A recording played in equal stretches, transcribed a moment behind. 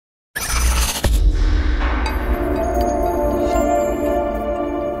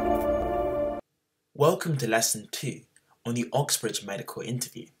Welcome to Lesson 2 on the Oxbridge medical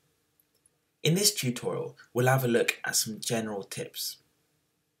interview. In this tutorial, we'll have a look at some general tips.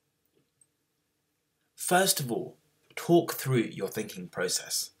 First of all, talk through your thinking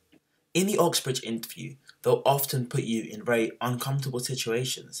process. In the Oxbridge interview, they'll often put you in very uncomfortable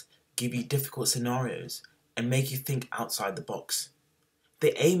situations, give you difficult scenarios, and make you think outside the box.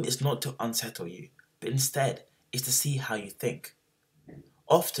 The aim is not to unsettle you, but instead is to see how you think.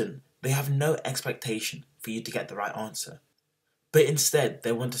 Often, they have no expectation for you to get the right answer, but instead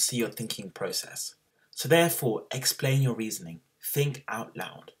they want to see your thinking process. So therefore, explain your reasoning, think out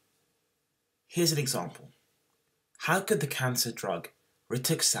loud. Here's an example. How could the cancer drug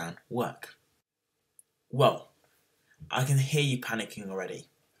Rituxan work? Well, I can hear you panicking already.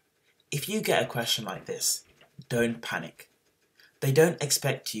 If you get a question like this, don't panic. They don't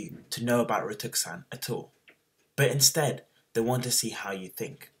expect you to know about Rituxan at all, but instead they want to see how you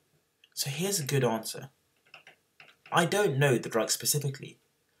think. So here's a good answer. I don't know the drug specifically,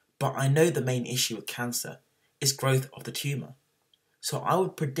 but I know the main issue with cancer is growth of the tumour. So I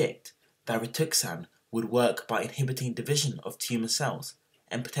would predict that Rituxan would work by inhibiting division of tumour cells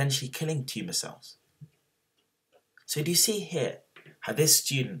and potentially killing tumour cells. So do you see here how this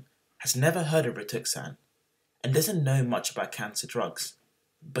student has never heard of Rituxan and doesn't know much about cancer drugs,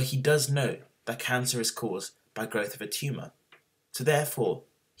 but he does know that cancer is caused by growth of a tumour. So therefore,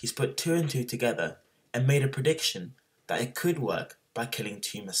 he's put 2 and 2 together and made a prediction that it could work by killing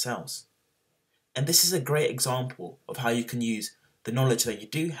tumour cells. And this is a great example of how you can use the knowledge that you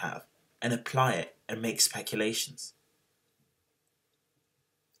do have and apply it and make speculations.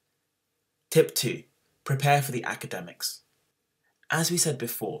 Tip 2. Prepare for the academics. As we said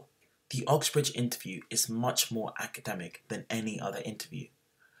before, the Oxbridge interview is much more academic than any other interview.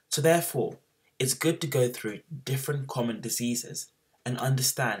 So therefore, it's good to go through different common diseases and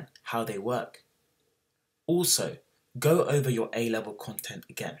understand how they work. Also, go over your A-level content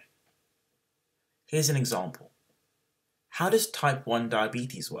again. Here's an example. How does type 1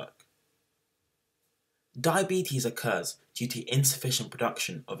 diabetes work? Diabetes occurs due to insufficient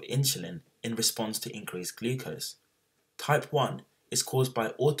production of insulin in response to increased glucose. Type 1 is caused by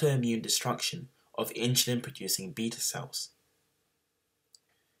autoimmune destruction of insulin-producing beta cells.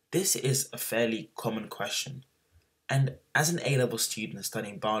 This is a fairly common question, and as an A-level student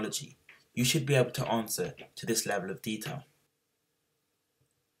studying biology, you should be able to answer to this level of detail.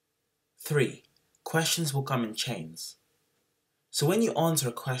 3. Questions will come in chains. So when you answer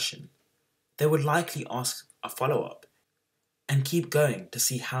a question, they would likely ask a follow-up and keep going to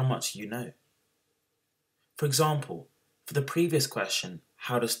see how much you know. For example, for the previous question,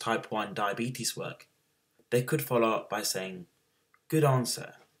 how does type 1 diabetes work? They could follow up by saying, good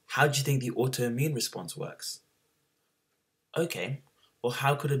answer, how do you think the autoimmune response works? Okay, well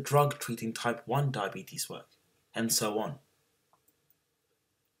how could a drug treating type 1 diabetes work? And so on.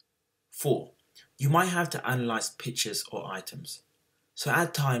 4. You might have to analyse pictures or items. So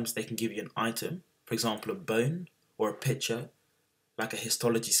at times they can give you an item, for example a bone or a picture, like a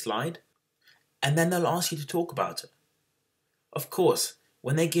histology slide, and then they'll ask you to talk about it. Of course,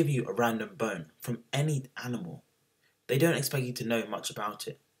 when they give you a random bone from any animal, they don't expect you to know much about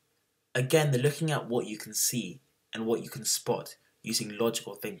it. Again, they're looking at what you can see and what you can spot using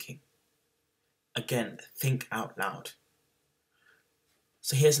logical thinking. Again, think out loud.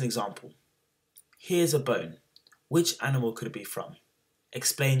 So here's an example. Here's a bone. Which animal could it be from?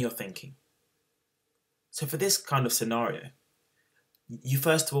 Explain your thinking. So for this kind of scenario, you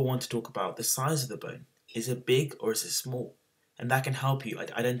first of all want to talk about the size of the bone. Is it big or is it small? And that can help you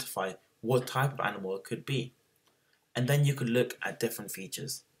identify what type of animal it could be. And then you could look at different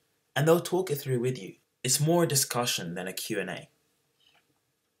features. And they'll talk it through with you. It's more a discussion than a Q&A.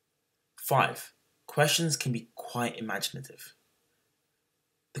 5. Questions can be quite imaginative.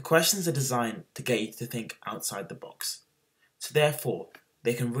 The questions are designed to get you to think outside the box. So therefore,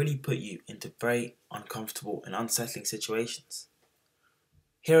 they can really put you into very uncomfortable and unsettling situations.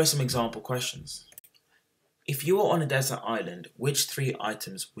 Here are some example questions. If you were on a desert island, which 3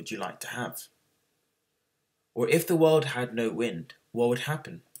 items would you like to have? Or if the world had no wind, what would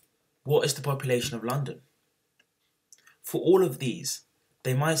happen? What is the population of London? For all of these,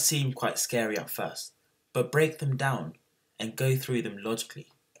 they might seem quite scary at first, but break them down and go through them logically.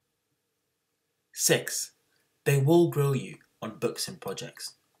 6. They will grill you on books and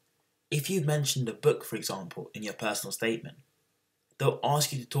projects. If you've mentioned a book, for example, in your personal statement, they'll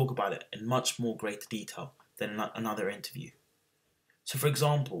ask you to talk about it in much more greater detail than another interview. So for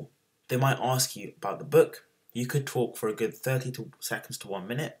example, they might ask you about the book. You could talk for a good 30 seconds to 1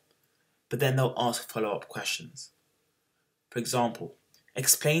 minute, but then they'll ask follow-up questions. For example,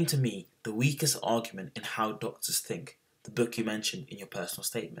 explain to me The Weakest Argument in How Doctors Think, the book you mentioned in your personal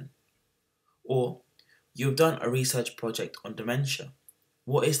statement. Or, you have done a research project on dementia.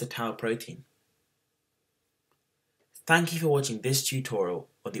 What is the tau protein? Thank you for watching this tutorial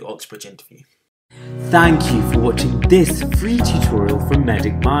on the Oxbridge interview. Thank you for watching this free tutorial from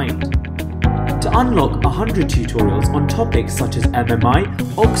Medic Mind. To unlock 100 tutorials on topics such as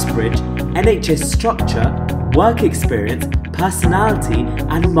MMI, Oxbridge, NHS structure, work experience, personality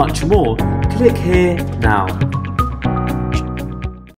and much more, click here now.